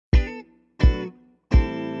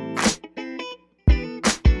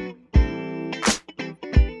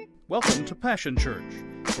Welcome to Passion Church.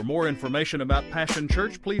 For more information about Passion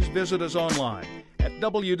Church, please visit us online at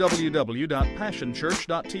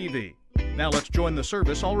www.passionchurch.tv. Now let's join the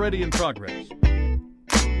service already in progress.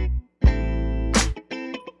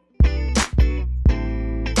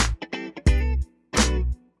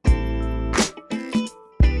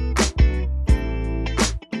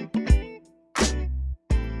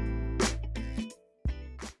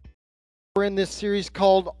 We're in this series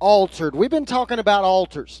called Altered. We've been talking about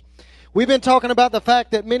altars. We've been talking about the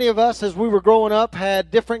fact that many of us, as we were growing up,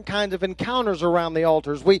 had different kinds of encounters around the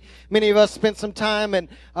altars. Many of us spent some time and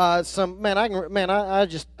I start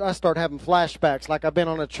having flashbacks, like I've been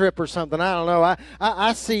on a trip or something. I don't know.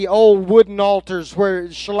 I see old wooden altars where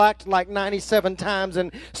it's shellacked like 97 times,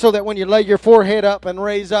 and so that when you lay your forehead up and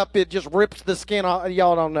raise up, it just rips the skin off.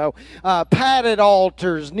 Y'all don't know. Padded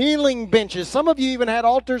altars, kneeling benches. Some of you even had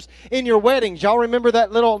altars in your weddings. Y'all remember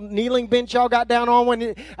that little kneeling bench y'all got down on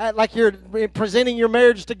when like you're presenting your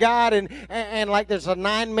marriage to God, and like there's a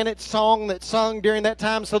 9-minute song that's sung during that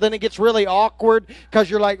time, so then it gets really awkward because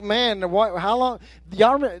you're like, man, how long?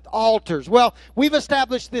 Y'all remember altars? Well, we've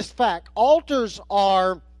established this fact. Altars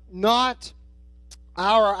are not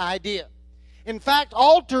our idea. In fact,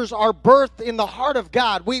 altars are birthed in the heart of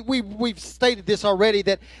God. We've stated this already,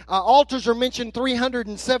 that altars are mentioned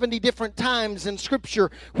 370 different times in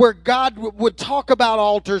Scripture, where God would talk about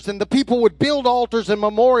altars, and the people would build altars and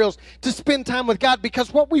memorials to spend time with God,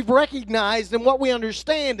 because what we've recognized and what we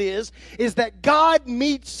understand is that God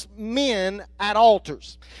meets men at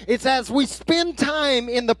altars. It's as we spend time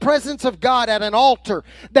in the presence of God at an altar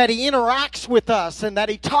that He interacts with us, and that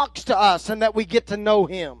He talks to us, and that we get to know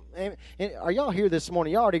Him. Are y'all here this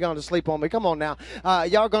morning? Y'all already gone to sleep on me. Come on now.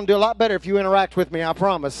 Y'all going to do a lot better if you interact with me, I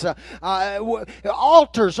promise.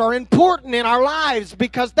 Altars are important in our lives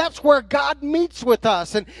because that's where God meets with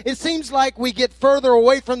us. And it seems like we get further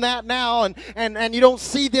away from that now, and you don't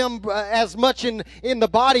see them as much in the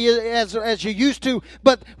body as you used to.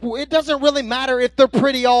 But it doesn't really matter if they're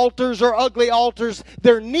pretty altars or ugly altars.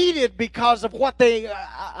 They're needed because of what they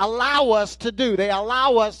allow us to do. They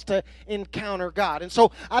allow us to encounter God. And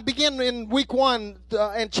so I began in week 1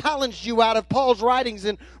 and challenged you out of Paul's writings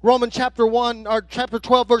in Romans chapter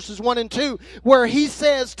 12 verses 1 and 2, where he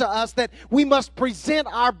says to us that we must present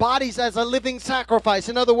our bodies as a living sacrifice.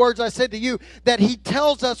 In other words, I said to you that he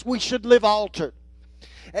tells us we should live altered.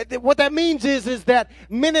 What that means is that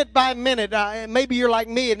minute by minute, maybe you're like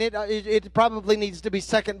me, and it probably needs to be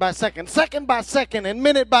second by second, and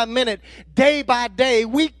minute by minute, day by day,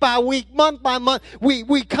 week by week, month by month,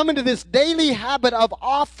 we come into this daily habit of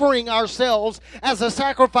offering ourselves as a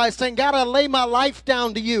sacrifice, saying, God, I lay my life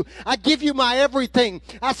down to you. I give you my everything.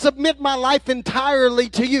 I submit my life entirely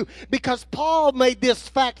to you. Because Paul made this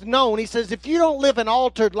fact known. He says, if you don't live an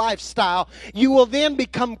altered lifestyle, you will then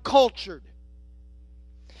become cultured.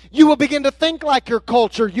 You will begin to think like your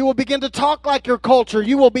culture. You will begin to talk like your culture.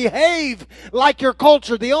 You will behave like your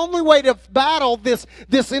culture. The only way to battle this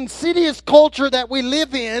insidious culture that we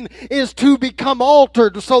live in is to become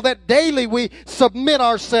altered, so that daily we submit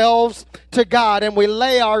ourselves to God and we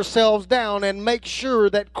lay ourselves down and make sure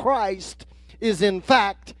that Christ is in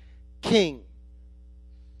fact King.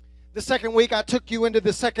 The second week I took you into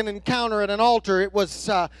the second encounter at an altar. It was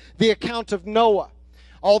the account of Noah.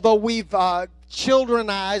 Although we've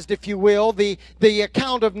childrenized, if you will, the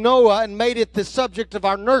account of Noah and made it the subject of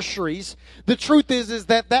our nurseries, the truth is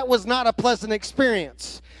that was not a pleasant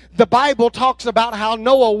experience. The Bible talks about how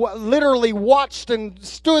Noah literally watched and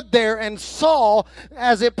stood there and saw,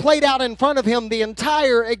 as it played out in front of him, the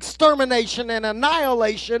entire extermination and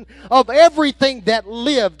annihilation of everything that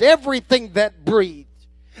lived, everything that breathed.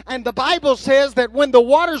 And the Bible says that when the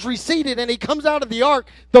waters receded and he comes out of the ark,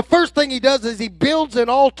 the first thing he does is he builds an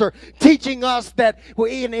altar, teaching us that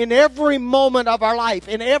in every moment of our life,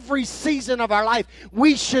 in every season of our life,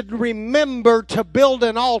 we should remember to build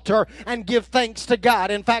an altar and give thanks to God.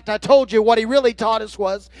 In fact, I told you what he really taught us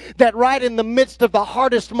was that right in the midst of the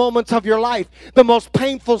hardest moments of your life, the most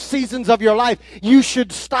painful seasons of your life, you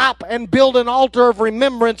should stop and build an altar of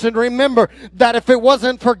remembrance, and remember that if it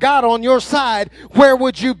wasn't for God on your side, where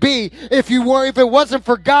would you be? If it wasn't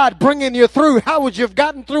for God bringing you through, how would you have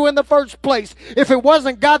gotten through in the first place? If it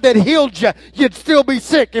wasn't God that healed you, you'd still be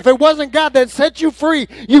sick. If it wasn't God that set you free,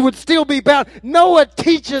 you would still be bound. Noah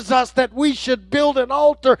teaches us that we should build an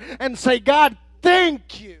altar and say, God,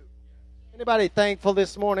 thank you. Anybody thankful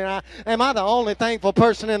this morning? Am I the only thankful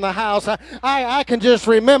person in the house? I can just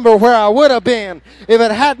remember where I would have been if it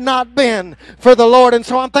had not been for the Lord. And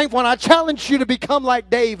so I'm thankful, and I challenge you to become like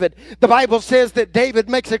David. The Bible says that David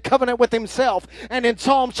makes a covenant with himself. And in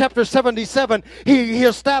Psalm chapter 77, he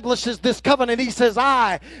establishes this covenant. He says,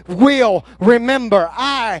 I will remember.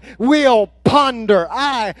 I will ponder.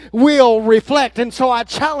 I will reflect. And so I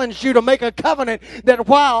challenge you to make a covenant that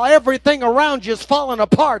while everything around you is falling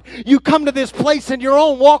apart, you come to this place in your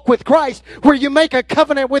own walk with Christ where you make a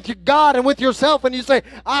covenant with your God and with yourself, and you say,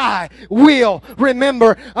 I will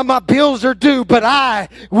remember. My bills are due, but I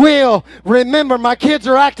will remember. My kids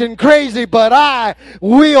are acting crazy, but I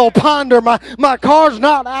will ponder. My car's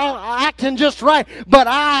not acting just right, but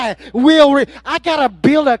I will. I got to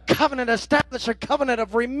build a covenant, establish a covenant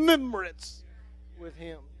of remembrance with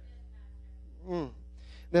Him.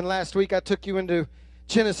 Then last week I took you into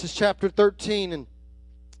Genesis chapter 13 and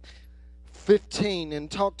 15 and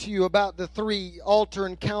talked to you about the 3 altar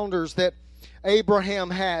encounters that Abraham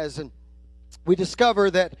has. And we discover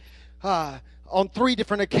that on 3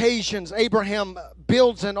 different occasions Abraham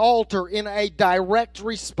builds an altar in a direct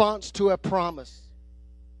response to a promise.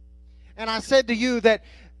 And I said to you that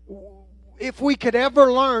if we could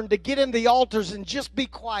ever learn to get in the altars and just be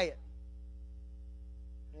quiet.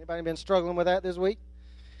 Anybody been struggling with that this week?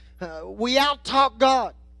 We out-talk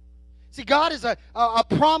God. See, God is a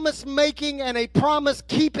promise-making and a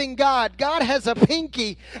promise-keeping God. God has a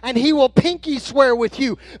pinky, and He will pinky swear with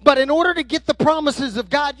you. But in order to get the promises of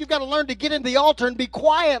God, you've got to learn to get in the altar and be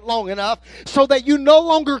quiet long enough so that you no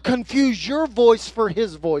longer confuse your voice for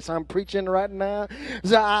His voice. I'm preaching right now.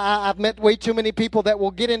 I've met way too many people that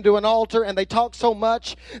will get into an altar, and they talk so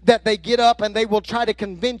much that they get up and they will try to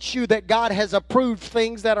convince you that God has approved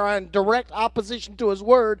things that are in direct opposition to His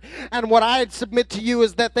Word. And what I'd submit to you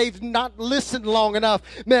is that they've not listened long enough.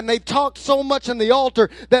 Man, they've talked so much in the altar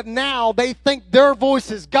that now they think their voice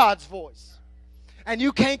is God's voice. And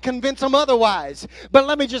you can't convince them otherwise. But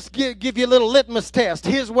let me just give you a little litmus test.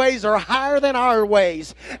 His ways are higher than our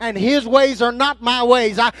ways. And His ways are not my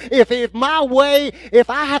ways. If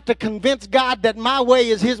I have to convince God that my way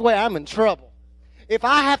is His way, I'm in trouble. If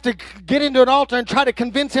I have to get into an altar and try to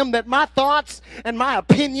convince Him that my thoughts and my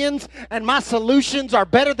opinions and my solutions are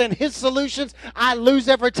better than His solutions, I lose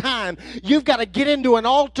every time. You've got to get into an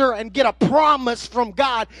altar and get a promise from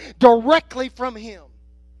God directly from Him.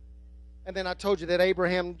 And then I told you that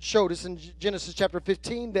Abraham showed us in Genesis chapter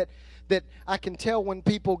 15 that I can tell when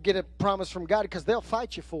people get a promise from God because they'll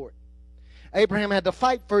fight you for it. Abraham had to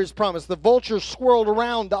fight for his promise. The vultures swirled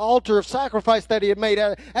around the altar of sacrifice that he had made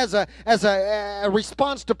as a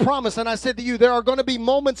response to promise. And I said to you, there are going to be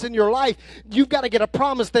moments in your life you've got to get a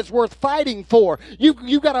promise that's worth fighting for.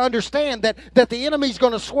 You've got to understand that the enemy's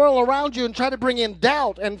going to swirl around you and try to bring in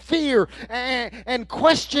doubt and fear and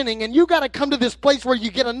questioning. And you've got to come to this place where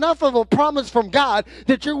you get enough of a promise from God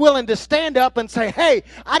that you're willing to stand up and say, hey,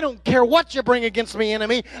 I don't care what you bring against me,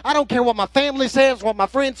 enemy. I don't care what my family says, what my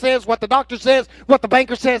friend says, what the doctor says, what the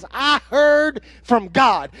banker says. I heard from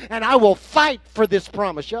God, and I will fight for this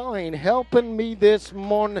promise. Y'all ain't helping me this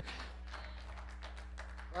morning.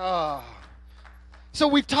 So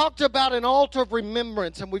we've talked about an altar of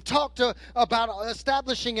remembrance, and we've talked about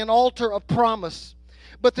establishing an altar of promise.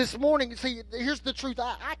 But this morning, see, here's the truth.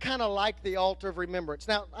 I kind of like the altar of remembrance.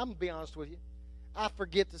 Now, I'm going to be honest with you. I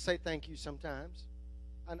forget to say thank you sometimes.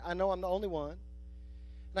 I know I'm the only one.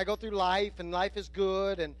 And I go through life, and life is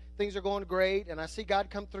good, and things are going great, and I see God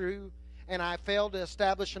come through, and I fail to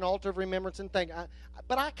establish an altar of remembrance and thank.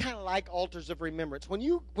 But I kind of like altars of remembrance.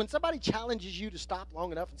 When somebody challenges you to stop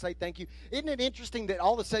long enough and say thank you, isn't it interesting that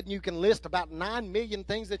all of a sudden you can list about 9 million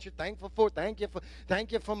things that you're thankful for? Thank you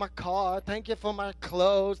for my car. Thank you for my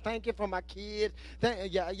clothes. Thank you for my kids. I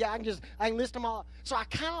can list them all. So I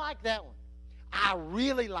kind of like that one. I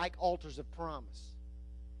really like altars of promise.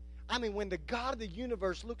 I mean, when the God of the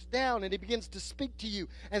universe looks down and He begins to speak to you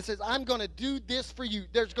and says, I'm going to do this for you.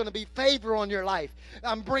 There's going to be favor on your life.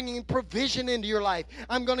 I'm bringing provision into your life.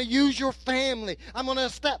 I'm going to use your family. I'm going to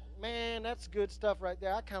step. Man, that's good stuff right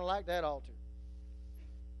there. I kind of like that altar.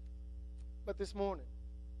 But this morning,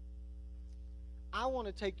 I want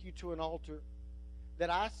to take you to an altar that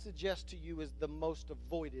I suggest to you is the most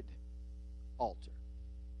avoided altar.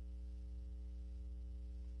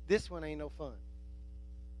 This one ain't no fun.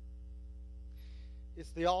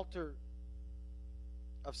 It's the altar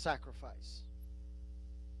of sacrifice.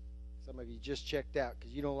 Some of you just checked out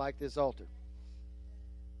because you don't like this altar.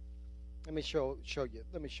 Let me show you.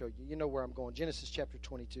 Let me show you. You know where I'm going. Genesis chapter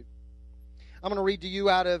 22. I'm going to read to you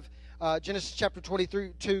out of Genesis chapter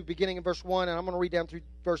 22, beginning in verse 1, and I'm going to read down through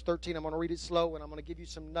verse 13. I'm going to read it slow, and I'm going to give you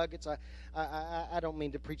some nuggets. I don't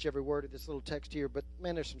mean to preach every word of this little text here, but,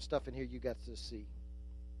 man, there's some stuff in here you got to see.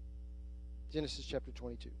 Genesis chapter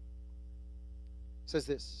 22. It says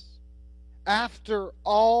this. After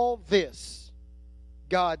all this,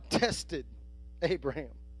 God tested Abraham.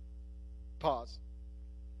 Pause.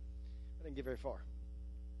 I didn't get very far.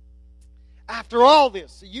 After all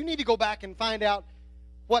this, so you need to go back and find out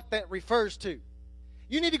what that refers to.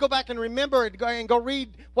 You need to go back and remember and go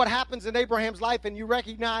read what happens in Abraham's life, and you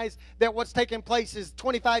recognize that what's taken place is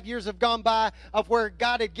 25 years have gone by of where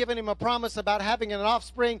God had given him a promise about having an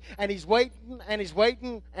offspring, and he's waiting, and he's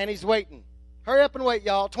waiting, and he's waiting. Hurry up and wait,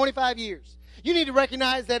 y'all. 25 years. You need to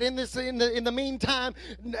recognize that in the meantime,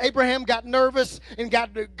 Abraham got nervous and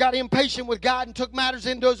got impatient with God and took matters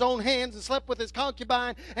into his own hands and slept with his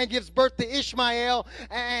concubine and gives birth to Ishmael.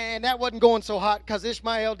 And that wasn't going so hot because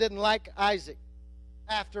Ishmael didn't like Isaac.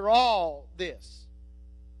 After all this,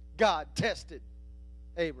 God tested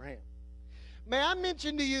Abraham. May I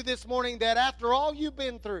mention to you this morning that after all you've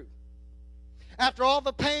been through, after all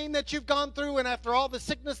the pain that you've gone through, and after all the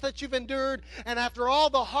sickness that you've endured, and after all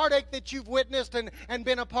the heartache that you've witnessed and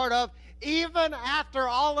been a part of, even after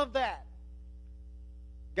all of that,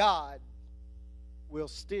 God will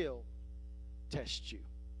still test you.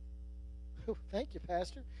 Thank you,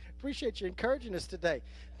 Pastor. Appreciate you encouraging us today.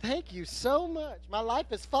 Thank you so much. My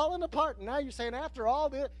life is falling apart, and now you're saying after all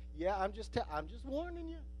this, yeah, I'm just warning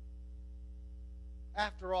you.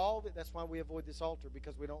 After all, that's why we avoid this altar,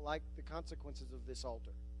 because we don't like the consequences of this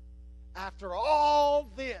altar. After all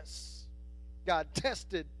this, God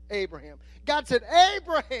tested Abraham. God said,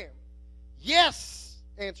 Abraham, yes,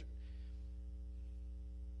 answered.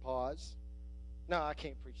 Pause. No, I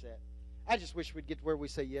can't preach that. I just wish we'd get to where we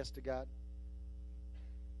say yes to God.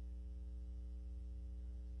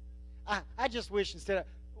 I just wish instead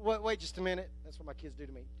of, wait just a minute. That's what my kids do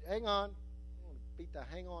to me. Hang on. I'm going to beat the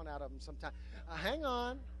hang on out of them sometime. Hang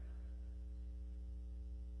on.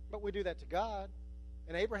 But we do that to God.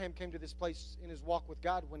 And Abraham came to this place in his walk with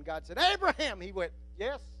God when God said, Abraham, he went,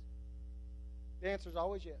 yes. The answer is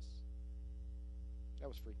always yes. That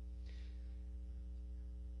was free.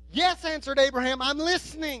 Yes, answered Abraham, I'm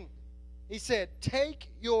listening. He said, take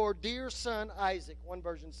your dear son Isaac, one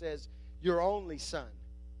version says, your only son,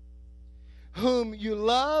 whom you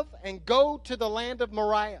love, and go to the land of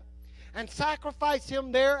Moriah, and sacrifice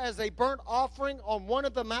him there as a burnt offering on one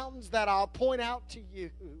of the mountains that I'll point out to you.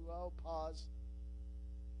 Oh, pause.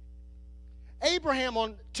 Abraham,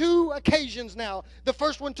 on 2 occasions now, the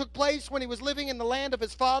first one took place when he was living in the land of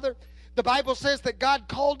his father. The Bible says that God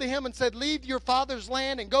called to him and said, leave your father's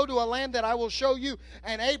land and go to a land that I will show you.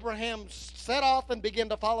 And Abraham set off and began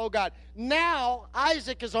to follow God. Now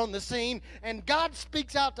Isaac is on the scene, and God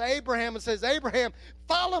speaks out to Abraham and says, Abraham,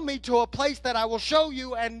 follow me to a place that I will show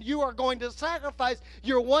you, and you are going to sacrifice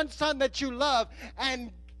your one son that you love.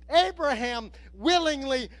 And Abraham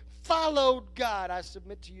willingly followed God. I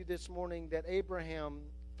submit to you this morning that Abraham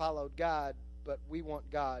followed God, but we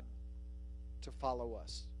want God to follow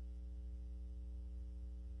us.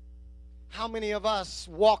 How many of us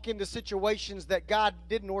walk into situations that God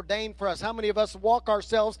didn't ordain for us? How many of us walk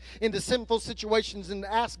ourselves into sinful situations and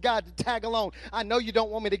ask God to tag along? I know you don't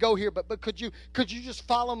want me to go here, but could you just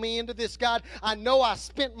follow me into this, God? I know I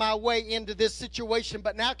spent my way into this situation,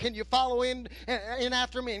 but now can you follow in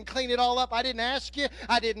after me and clean it all up? I didn't ask you.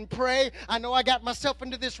 I didn't pray. I know I got myself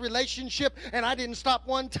into this relationship, and I didn't stop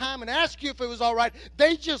one time and ask you if it was all right.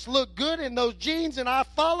 They just look good in those jeans, and I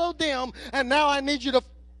followed them, and now I need you to...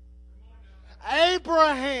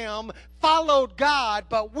 Abraham followed God,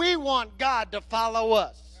 but we want God to follow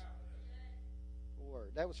us.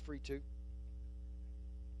 Word. That was free too.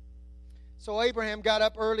 So Abraham got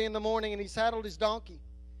up early in the morning, and he saddled his donkey.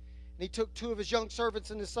 And he took 2 of his young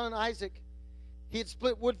servants and his son Isaac. He had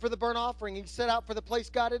split wood for the burnt offering. He set out for the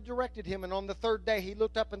place God had directed him. And on the 3rd day he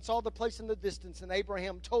looked up and saw the place in the distance. And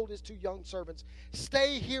Abraham told his 2 young servants,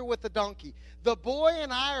 stay here with the donkey. The boy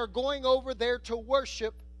and I are going over there to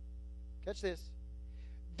worship. Catch this.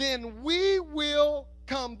 Then we will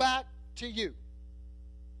come back to you.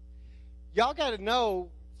 Y'all got to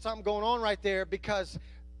know something going on right there, because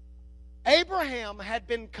Abraham had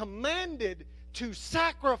been commanded to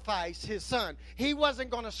sacrifice his son. He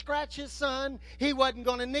wasn't going to scratch his son. He wasn't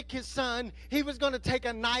going to nick his son. He was going to take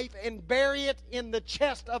a knife and bury it in the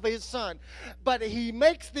chest of his son. But he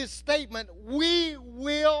makes this statement, we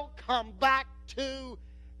will come back to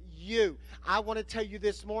you. I want to tell you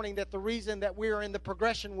this morning that the reason that we are in the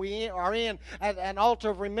progression we are in at an altar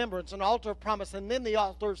of remembrance, an altar of promise, and then the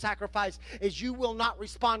altar of sacrifice is you will not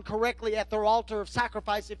respond correctly at the altar of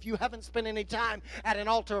sacrifice if you haven't spent any time at an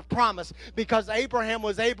altar of promise. Because Abraham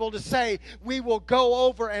was able to say, we will go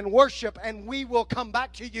over and worship and we will come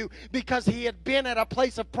back to you, because he had been at a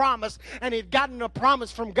place of promise and he'd gotten a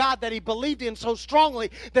promise from God that he believed in so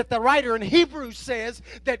strongly that the writer in Hebrews says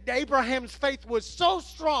that Abraham's faith was so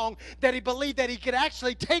strong that he believed that he could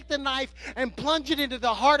actually take the knife and plunge it into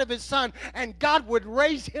the heart of his son, and God would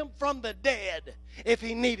raise him from the dead if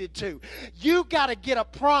he needed to. You got to get a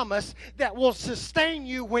promise that will sustain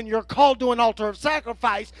you when you're called to an altar of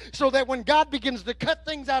sacrifice, so that when God begins to cut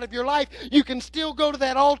things out of your life, you can still go to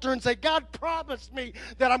that altar and say, God promised me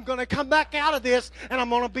that I'm going to come back out of this and I'm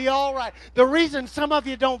going to be all right. The reason some of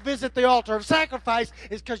you don't visit the altar of sacrifice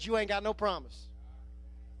is because you ain't got no promise.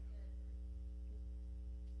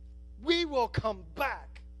 We will come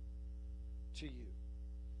back to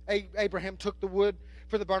you. Abraham took the wood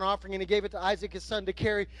for the burnt offering, and he gave it to Isaac his son to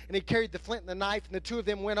carry, and he carried the flint and the knife, and the two of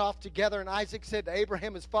them went off together. And Isaac said to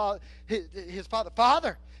Abraham his father,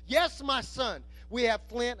 Father, yes, my son, we have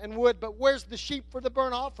flint and wood, but where's the sheep for the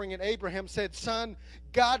burnt offering? And Abraham said, Son,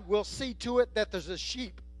 God will see to it that there's a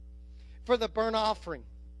sheep for the burnt offering.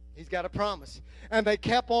 He's got a promise. And they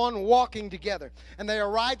kept on walking together. And they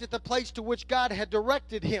arrived at the place to which God had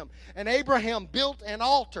directed him. And Abraham built an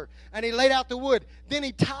altar, and he laid out the wood. Then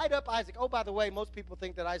he tied up Isaac. Oh, by the way, most people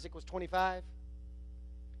think that Isaac was 25.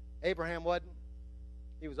 Abraham wasn't.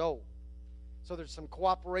 He was old. So there's some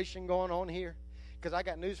cooperation going on here. Because I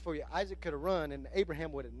got news for you. Isaac could have run, and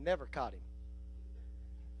Abraham would have never caught him.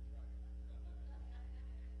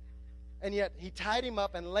 And yet he tied him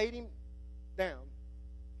up and laid him down.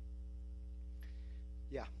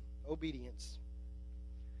 Yeah, obedience.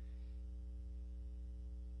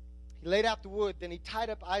 He laid out the wood, then he tied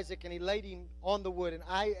up Isaac and he laid him on the wood. And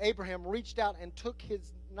Abraham reached out and took his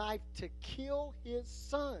knife to kill his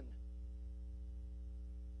son.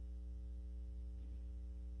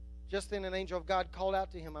 Just then an angel of God called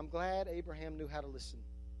out to him. I'm glad Abraham knew how to listen.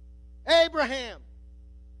 Abraham!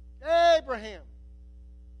 Abraham!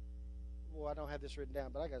 Well, I don't have this written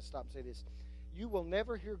down, but I got to stop and say this. You will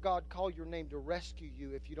never hear God call your name to rescue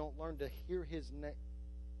you if you don't learn to hear his name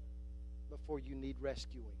before you need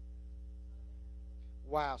rescuing.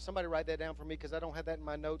 Wow. Somebody write that down for me, because I don't have that in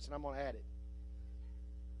my notes and I'm going to add it.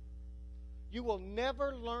 You will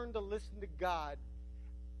never learn to listen to God,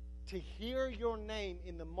 to hear your name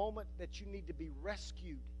in the moment that you need to be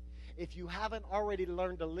rescued, if you haven't already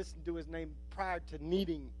learned to listen to his name prior to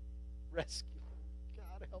needing rescue.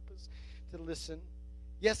 God help us to listen.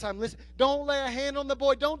 Yes, I'm listening. Don't lay a hand on the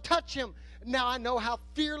boy. Don't touch him. Now I know how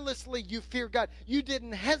fearlessly you fear God. You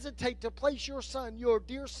didn't hesitate to place your son, your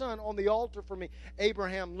dear son, on the altar for me.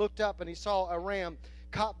 Abraham looked up and he saw a ram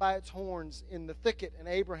caught by its horns in the thicket. And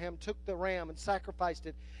Abraham took the ram and sacrificed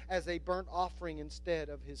it as a burnt offering instead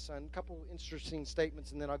of his son. A couple interesting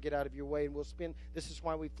statements, and then I'll get out of your way. And we'll spend, this is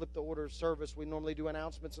why we flip the order of service. We normally do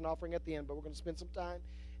announcements and offering at the end, but we're going to spend some time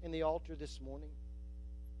in the altar this morning.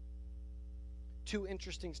 Two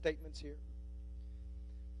interesting statements here.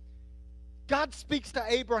 God speaks to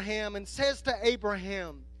Abraham and says to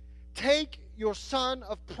Abraham, take your son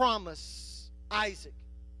of promise, Isaac,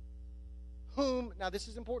 whom, now this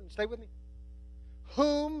is important, stay with me,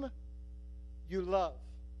 whom you love.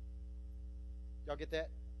 Y'all get that?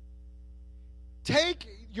 Take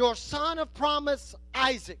your son of promise,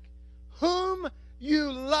 Isaac, whom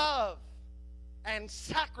you love, and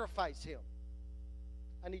sacrifice him.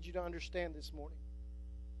 I need you to understand this morning.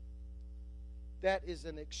 That is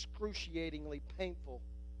an excruciatingly painful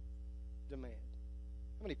demand.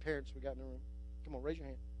 How many parents we got in the room? Come on, raise your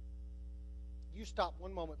hand. You stop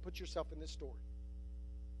one moment, put yourself in this story.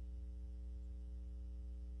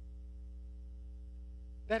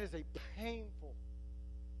 That is a painful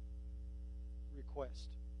request.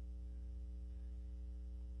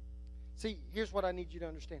 See, here's what I need you to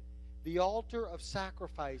understand. The altar of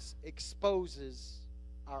sacrifice exposes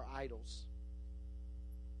our idols.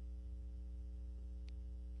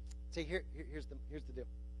 See, here's the deal.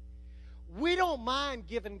 We don't mind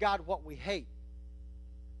giving God what we hate.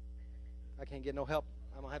 I can't get no help.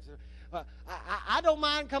 I'm gonna have to. I don't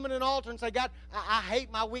mind coming to an altar and say, God, I hate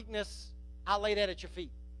my weakness. I'll lay that at your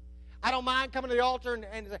feet. I don't mind coming to the altar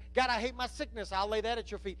and say, God, I hate my sickness. I'll lay that at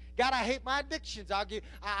your feet. God, I hate my addictions.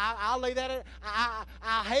 I'll lay that at.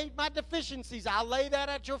 I hate my deficiencies. I'll lay that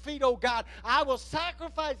at your feet, oh God. I will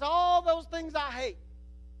sacrifice all those things I hate.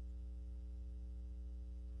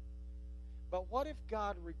 But what if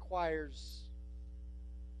God requires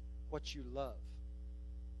what you love?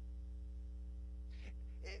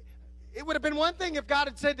 It would have been one thing if God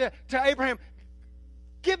had said to Abraham,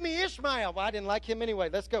 give me Ishmael. Well, I didn't like him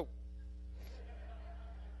anyway. Let's go.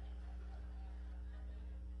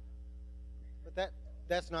 But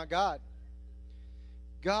that's not God.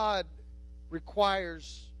 God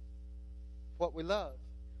requires what we love.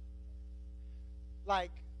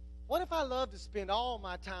 Like, what if I love to spend all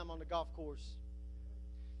my time on the golf course?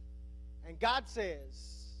 And God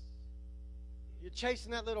says, you're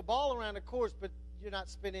chasing that little ball around the course, but you're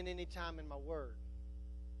not spending any time in my word.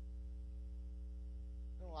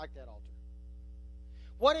 I don't like that altar.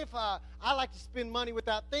 What if I like to spend money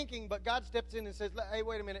without thinking, but God steps in and says, hey,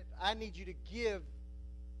 wait a minute, I need you to give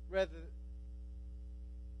rather than...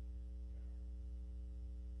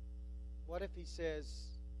 What if he says,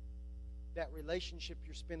 that relationship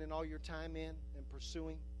you're spending all your time in and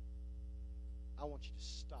pursuing, I want you to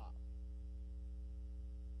stop.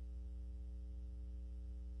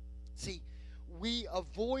 See, we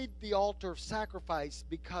avoid the altar of sacrifice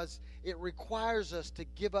because it requires us to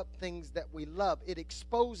give up things that we love. It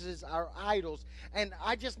exposes our idols. And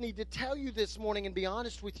I just need to tell you this morning and be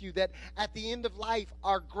honest with you that at the end of life,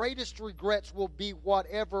 our greatest regrets will be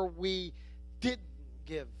whatever we didn't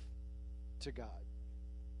give to God.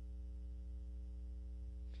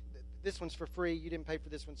 This one's for free. You didn't pay for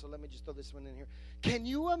this one, so let me just throw this one in here. Can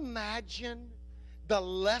you imagine the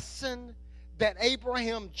lesson that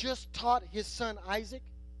Abraham just taught his son Isaac?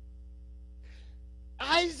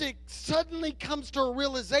 Isaac suddenly comes to a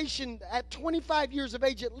realization at 25 years of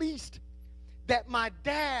age at least that my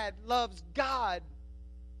dad loves God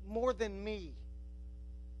more than me.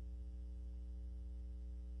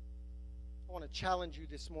 I want to challenge you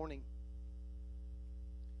this morning.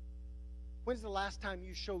 When's the last time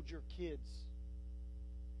you showed your kids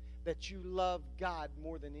that you love God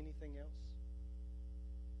more than anything else?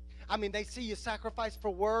 I mean, they see you sacrifice for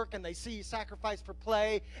work, and they see you sacrifice for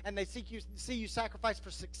play, and they see you sacrifice for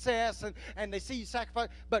success, and they see you sacrifice.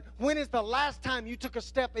 But when is the last time you took a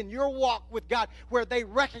step in your walk with God where they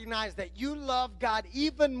recognize that you love God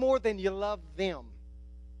even more than you love them?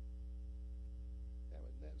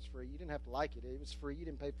 That was free. You didn't have to like it. It was free. You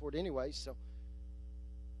didn't pay for it anyway, so...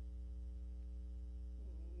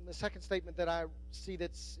 The second statement that I see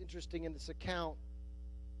that's interesting in this account,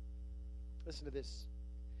 listen to this.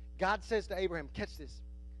 God says to Abraham, catch this,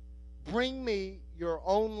 bring me your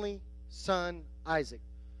only son, Isaac.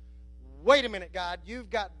 Wait a minute, God, you've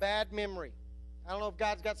got bad memory. I don't know if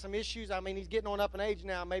God's got some issues. I mean, he's getting on up in age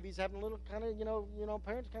now. Maybe he's having a little kind of,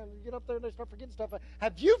 parents kind of get up there and they start forgetting stuff.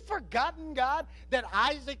 Have you forgotten, God, that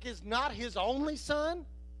Isaac is not his only son?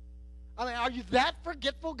 I mean, are you that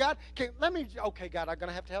forgetful, God? Okay, God, I'm going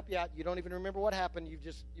to have to help you out. You don't even remember what happened.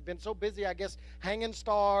 You've been so busy, I guess, hanging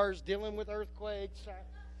stars, dealing with earthquakes.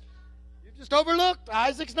 You just overlooked.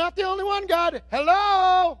 Isaac's not the only one, God.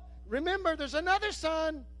 Hello? Remember, there's another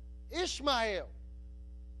son, Ishmael.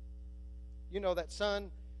 You know that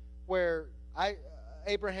son where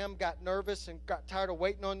Abraham got nervous and got tired of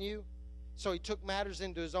waiting on you, so he took matters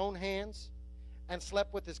into his own hands and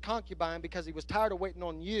slept with his concubine because he was tired of waiting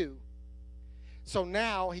on you. So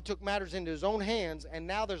now he took matters into his own hands, and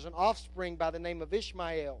now there's an offspring by the name of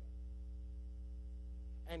Ishmael.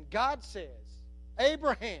 And God says,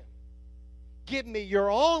 Abraham, give me your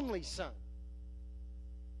only son.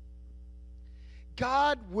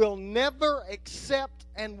 God will never accept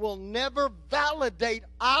and will never validate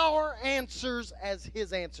our answers as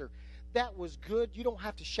his answer. That was good. You don't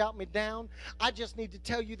have to shout me down. I just need to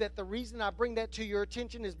tell you that the reason I bring that to your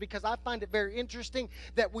attention is because I find it very interesting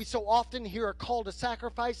that we so often hear a call to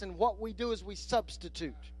sacrifice, and what we do is we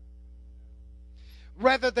substitute.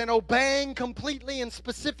 Rather than obeying completely and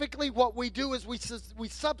specifically, what we do is we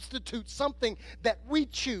substitute something that we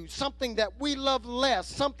choose, something that we love less,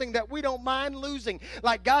 something that we don't mind losing.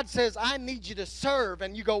 Like God says, I need you to serve.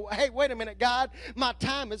 And you go, hey, wait a minute, God, my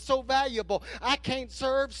time is so valuable. I can't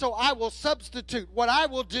serve, so I will substitute. What I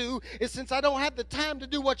will do is, since I don't have the time to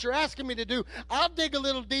do what you're asking me to do, I'll dig a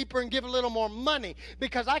little deeper and give a little more money,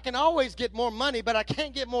 because I can always get more money, but I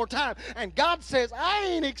can't get more time. And God says, I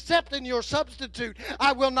ain't accepting your substitute.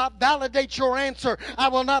 I will not validate your answer. I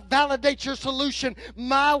will not validate your solution.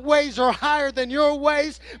 My ways are higher than your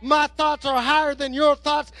ways. My thoughts are higher than your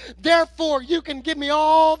thoughts. Therefore, you can give me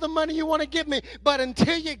all the money you want to give me, but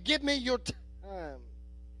until you give me your time,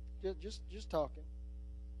 just talking.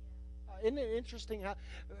 Isn't it interesting how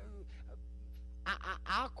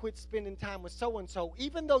I'll quit spending time with so-and-so.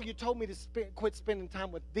 Even though you told me to quit spending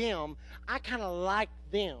time with them, I kind of like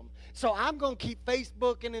them. So I'm going to keep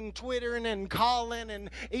Facebooking and Twittering and calling and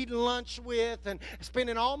eating lunch with and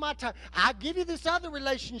spending all my time. I'll give you this other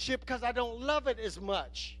relationship because I don't love it as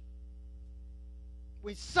much.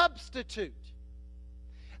 We substitute.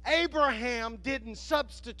 Abraham didn't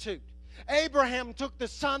substitute. Abraham took the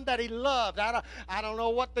son that he loved. I don't know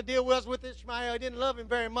what the deal was with Ishmael. He didn't love him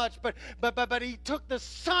very much, but he took the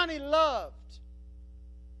son he loved.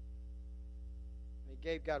 And he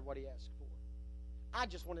gave God what he asked for. I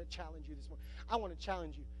just want to challenge you this morning. I want to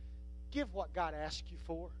challenge you. Give what God asked you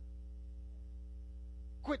for.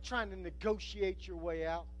 Quit trying to negotiate your way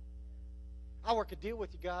out. I'll work a deal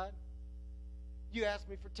with you, God. You ask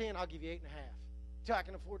me for 10, I'll give you 8.5. Till I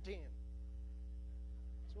can afford 10.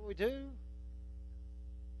 That's what we do.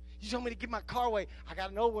 You told me to give my car away. I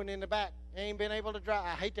got an old one in the back. I ain't been able to drive.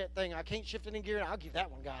 I hate that thing. I can't shift it in gear. I'll give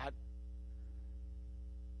that one, God.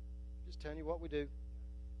 Just telling you what we do.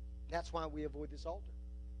 That's why we avoid this altar.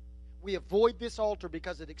 We avoid this altar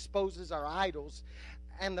because it exposes our idols.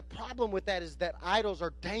 And the problem with that is that idols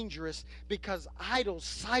are dangerous because idols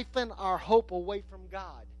siphon our hope away from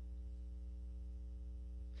God.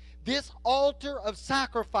 This altar of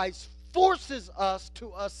sacrifice forces us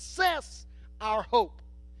to assess our hope.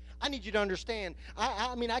 I need you to understand.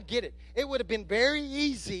 I mean, I get it. It would have been very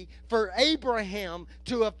easy for Abraham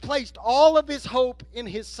to have placed all of his hope in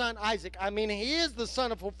his son Isaac. I mean, he is the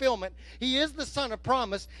son of fulfillment. He is the son of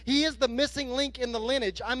promise. He is the missing link in the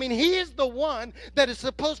lineage. I mean, he is the one that is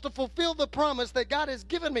supposed to fulfill the promise that God has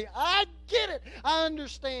given me. I get it. I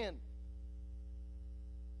understand.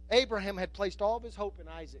 Abraham had placed all of his hope in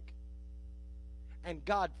Isaac. And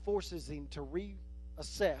God forces him to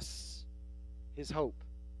reassess his hope.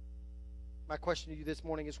 My question to you this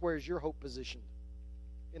morning is, where is your hope positioned?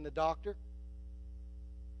 In the doctor?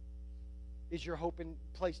 Is your hope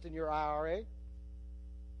placed in your IRA?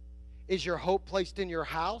 Is your hope placed in your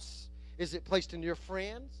house? Is it placed in your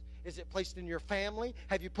friends? Is it placed in your family?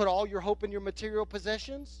 Have you put all your hope in your material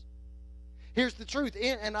possessions? Here's the truth.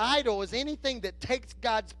 An idol is anything that takes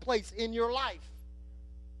God's place in your life.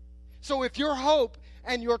 So if your hope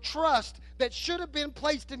and your trust that should have been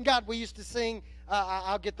placed in God, we used to sing,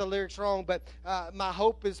 I'll get the lyrics wrong, but my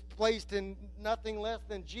hope is placed in nothing less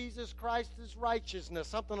than Jesus Christ's righteousness.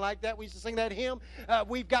 Something like that. We used to sing that hymn.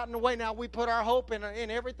 We've gotten away now. We put our hope in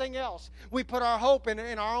everything else. We put our hope in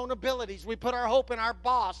our own abilities. We put our hope in our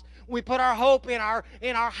boss. We put our hope in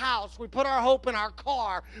our house. We put our hope in our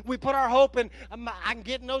car. We put our hope in I'm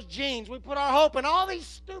getting those jeans. We put our hope in all these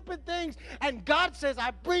stupid things. And God says,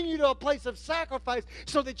 I bring you to a place of sacrifice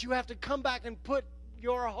so that you have to come back and put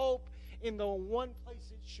your hope in the one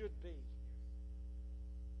place it should be.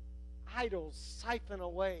 Idols siphon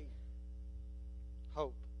away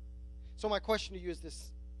hope. So my question to you is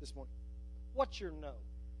this morning. What's your no?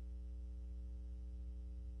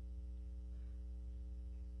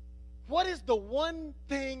 What is the one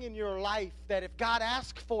thing in your life that if God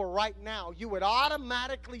asked for right now, you would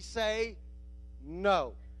automatically say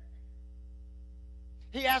no?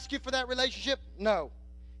 He asked you for that relationship? No.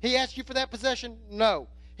 He asked you for that possession? No.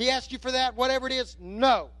 He asked you for that, whatever it is?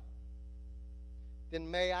 No. Then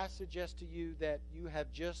may I suggest to you that you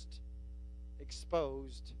have just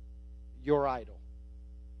exposed your idol.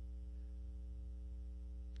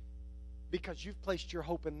 Because you've placed your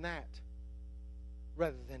hope in that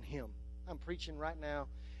rather than Him. I'm preaching right now,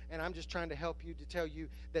 and I'm just trying to help you to tell you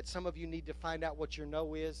that some of you need to find out what your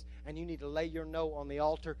no is, and you need to lay your no on the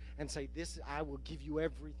altar and say, this, I will give you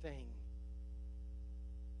everything.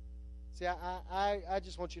 See, I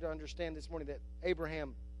just want you to understand this morning that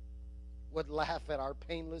Abraham would laugh at our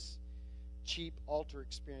painless, cheap altar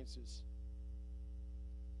experiences.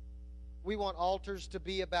 We want altars to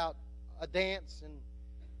be about a dance, and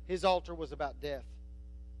his altar was about death.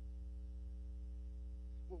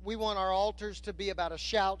 We want our altars to be about a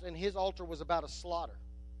shout, and his altar was about a slaughter.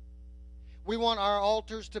 We want our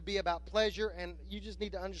altars to be about pleasure, and you just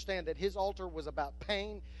need to understand that his altar was about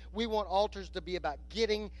pain. We want altars to be about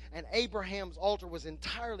getting, and Abraham's altar was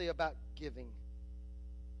entirely about giving.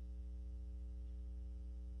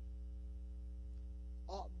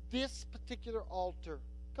 This particular altar.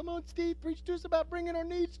 Come on, Steve, preach to us about bringing our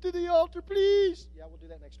needs to the altar, please. Yeah, we'll do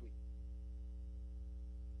that next week.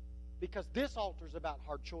 Because this altar is about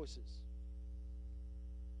hard choices.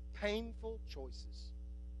 Painful choices.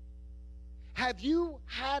 Have you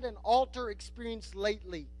had an altar experience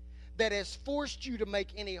lately that has forced you to make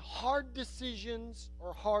any hard decisions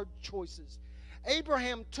or hard choices?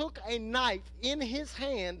 Abraham took a knife in his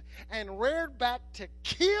hand and reared back to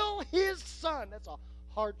kill his son. That's a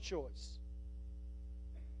hard choice.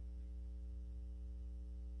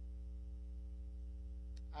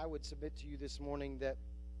 I would submit to you this morning that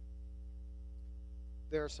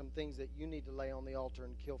there are some things that you need to lay on the altar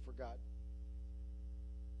and kill for God.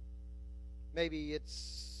 Maybe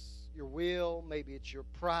it's your will, maybe it's your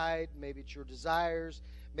pride, maybe it's your desires,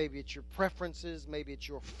 maybe it's your preferences, maybe it's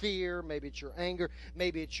your fear, maybe it's your anger,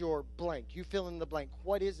 maybe it's your blank. You fill in the blank.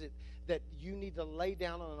 What is it that you need to lay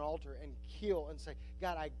down on an altar and kill and say,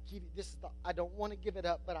 God, I give you this. I don't want to give it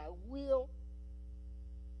up, but I will.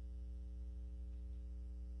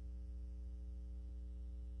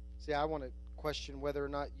 See, I want to question whether or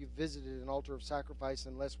not you visited an altar of sacrifice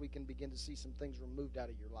unless we can begin to see some things removed out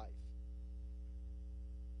of your life.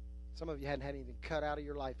 Some of you hadn't had anything cut out of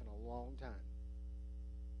your life in a long time.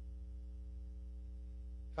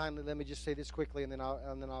 Finally, let me just say this quickly, and then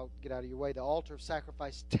I'll get out of your way. The altar of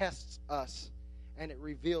sacrifice tests us, and it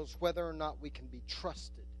reveals whether or not we can be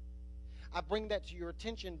trusted. I bring that to your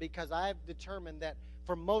attention because I have determined that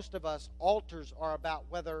for most of us, altars are about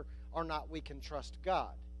whether or not we can trust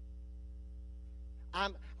God.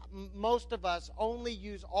 Most of us only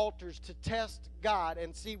use altars to test God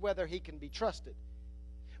and see whether He can be trusted.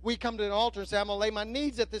 We come to an altar and say, I'm going to lay my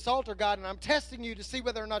needs at this altar, God, and I'm testing you to see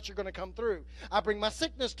whether or not you're going to come through. I bring my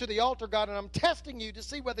sickness to the altar, God, and I'm testing you to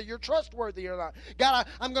see whether you're trustworthy or not. God,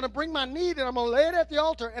 I'm going to bring my need, and I'm going to lay it at the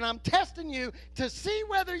altar, and I'm testing you to see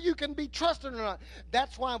whether you can be trusted or not.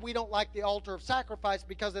 That's why we don't like the altar of sacrifice,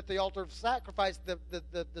 because at the altar of sacrifice,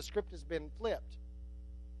 the script has been flipped.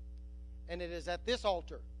 And it is at this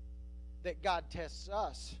altar that God tests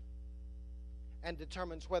us and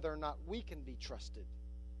determines whether or not we can be trusted.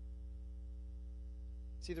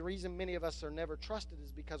 See, the reason many of us are never trusted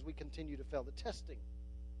is because we continue to fail the testing.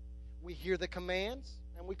 We hear the commands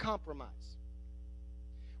and we compromise.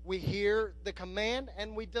 We hear the command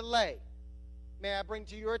and we delay. May I bring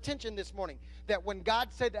to your attention this morning that when God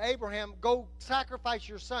said to Abraham, go sacrifice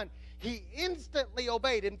your son, he instantly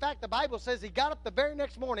obeyed. In fact, the Bible says he got up the very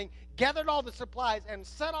next morning, gathered all the supplies, and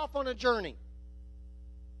set off on a journey.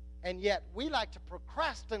 And yet, we like to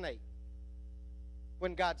procrastinate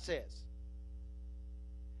when God says.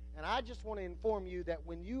 And I just want to inform you that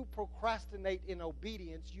when you procrastinate in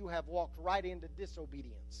obedience, you have walked right into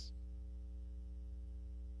disobedience.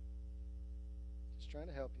 Just trying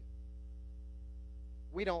to help you.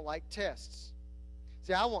 We don't like tests.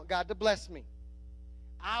 See, I want God to bless me.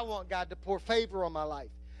 I want God to pour favor on my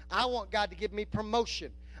life. I want God to give me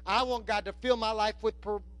promotion. I want God to fill my life with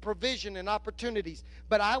provision and opportunities.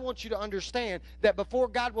 But I want you to understand that before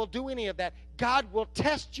God will do any of that, God will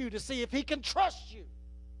test you to see if He can trust you.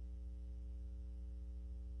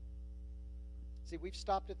 See, we've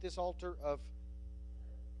stopped at this altar of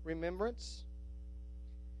remembrance,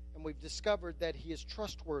 and we've discovered that He is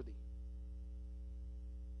trustworthy.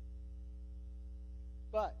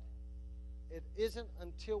 But it isn't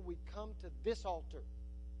until we come to this altar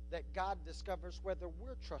that God discovers whether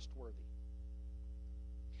we're trustworthy.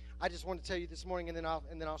 I just want to tell you this morning, and then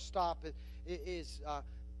I'll stop.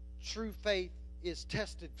 True faith is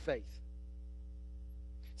tested faith.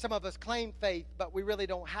 Some of us claim faith, but we really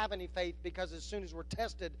don't have any faith because as soon as we're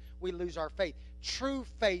tested, we lose our faith. True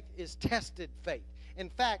faith is tested faith. In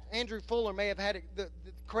fact, Andrew Fuller may have had it the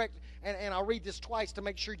correct, and I'll read this twice to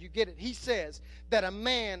make sure you get it. He says that a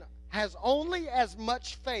man has only as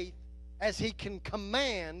much faith as he can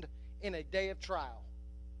command in a day of trial.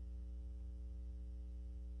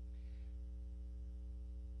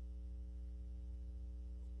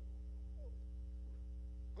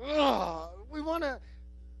 We want to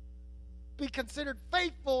be considered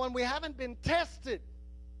faithful and we haven't been tested.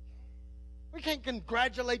 We can't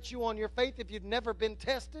congratulate you on your faith if you've never been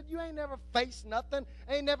tested. You ain't never faced nothing.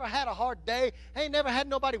 Ain't never had a hard day. Ain't never had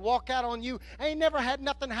nobody walk out on you. Ain't never had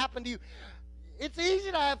nothing happen to you. It's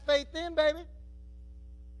easy to have faith then, baby.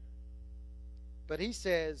 But he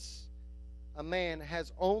says a man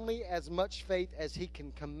has only as much faith as he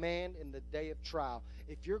can command in the day of trial.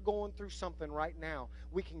 If you're going through something right now,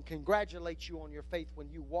 we can congratulate you on your faith when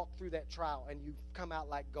you walk through that trial and you come out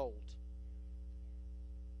like gold.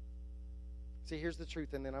 See, here's the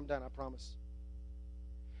truth, and then I'm done, I promise.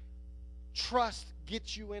 Trust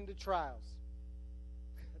gets you into trials.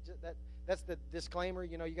 That's the disclaimer.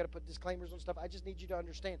 You know, you got to put disclaimers on stuff. I just need you to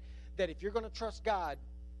understand that if you're going to trust God,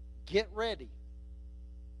 get ready.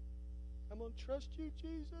 I'm going to trust you,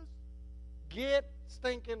 Jesus. Get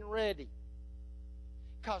stinking ready.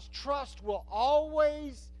 Because trust will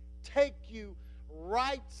always take you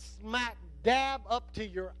right smack dab up to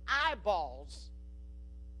your eyeballs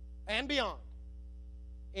and beyond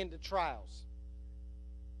into trials.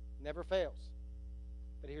 Never fails.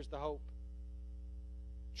 But here's the hope.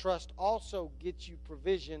 Trust also gets you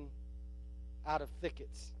provision out of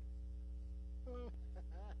thickets.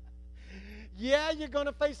 Yeah, you're going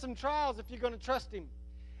to face some trials if you're going to trust Him.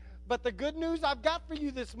 But the good news I've got for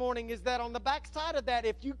you this morning is that on the backside of that,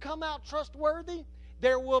 if you come out trustworthy,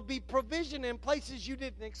 There will be provision in places you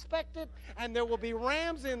didn't expect it, and there will be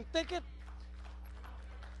rams in thicket.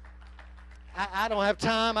 I don't have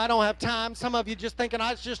time. I don't have time. Some of you just thinking,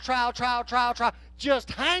 it's just trial.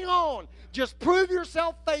 Just hang on. Just prove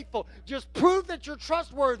yourself faithful. Just prove that you're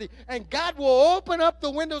trustworthy. And God will open up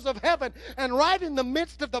the windows of heaven. And right in the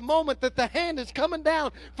midst of the moment that the hand is coming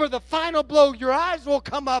down for the final blow, your eyes will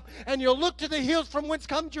come up and you'll look to the hills from whence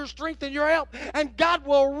comes your strength and your help. And God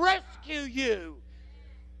will rescue you.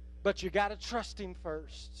 But you got to trust Him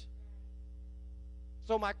first.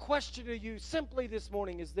 So my question to you simply this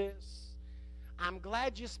morning is this. I'm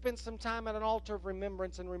glad you spent some time at an altar of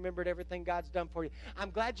remembrance and remembered everything God's done for you. I'm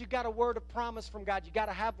glad you got a word of promise from God. You got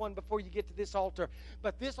to have one before you get to this altar.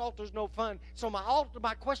 But this altar's no fun. So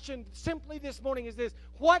my question simply this morning is this.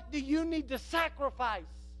 What do you need to sacrifice?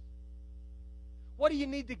 What do you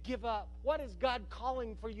need to give up? What is God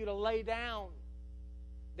calling for you to lay down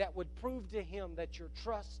that would prove to Him that you're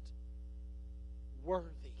trustworthy?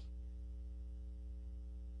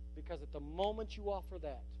 Because at the moment you offer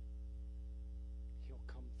that,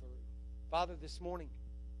 Father, this morning,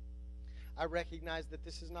 I recognize that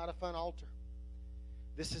this is not a fun altar.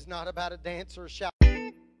 This is not about a dance or a shout.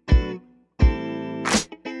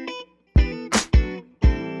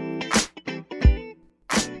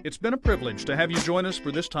 It's been a privilege to have you join us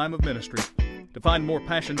for this time of ministry. To find more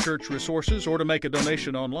Passion Church resources or to make a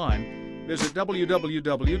donation online, visit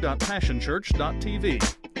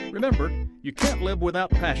www.passionchurch.tv. Remember, you can't live without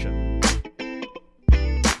passion.